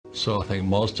So I think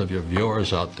most of your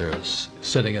viewers out there is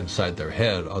sitting inside their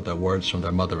head are the words from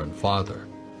their mother and father.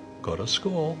 Go to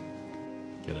school,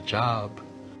 get a job,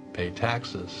 pay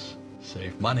taxes,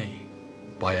 save money,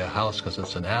 buy a house because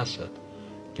it's an asset,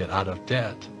 get out of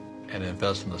debt, and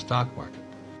invest in the stock market.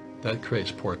 That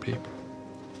creates poor people.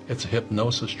 It's a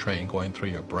hypnosis train going through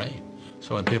your brain.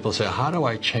 So when people say, how do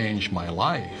I change my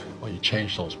life? Well, you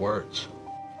change those words.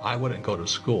 I wouldn't go to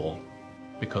school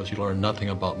because you learn nothing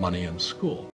about money in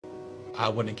school. I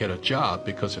wouldn't get a job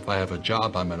because if I have a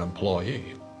job, I'm an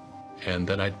employee. And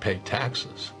then I'd pay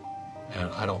taxes. And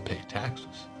I don't pay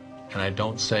taxes. And I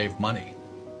don't save money.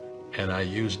 And I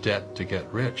use debt to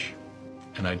get rich.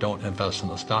 And I don't invest in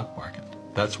the stock market.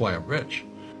 That's why I'm rich.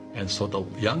 And so the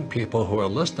young people who are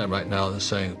listening right now are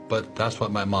saying, but that's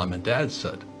what my mom and dad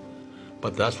said.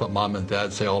 But that's what mom and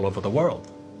dad say all over the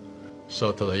world.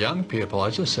 So to the young people, I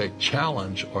just say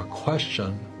challenge or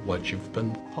question what you've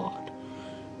been taught.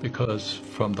 Because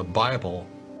from the Bible,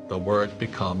 the word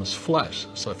becomes flesh.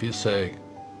 So if you say,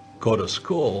 go to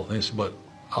school, and you say, but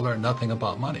I learned nothing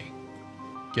about money.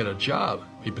 Get a job,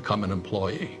 you become an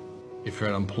employee. If you're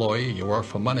an employee, you work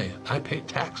for money. I pay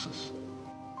taxes.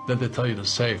 Then they tell you to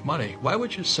save money. Why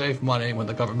would you save money when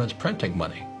the government's printing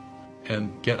money?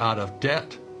 And get out of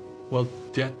debt? Well,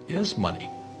 debt is money.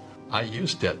 I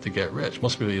use debt to get rich.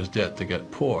 Most people use debt to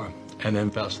get poor and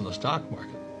invest in the stock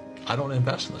market. I don't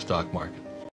invest in the stock market.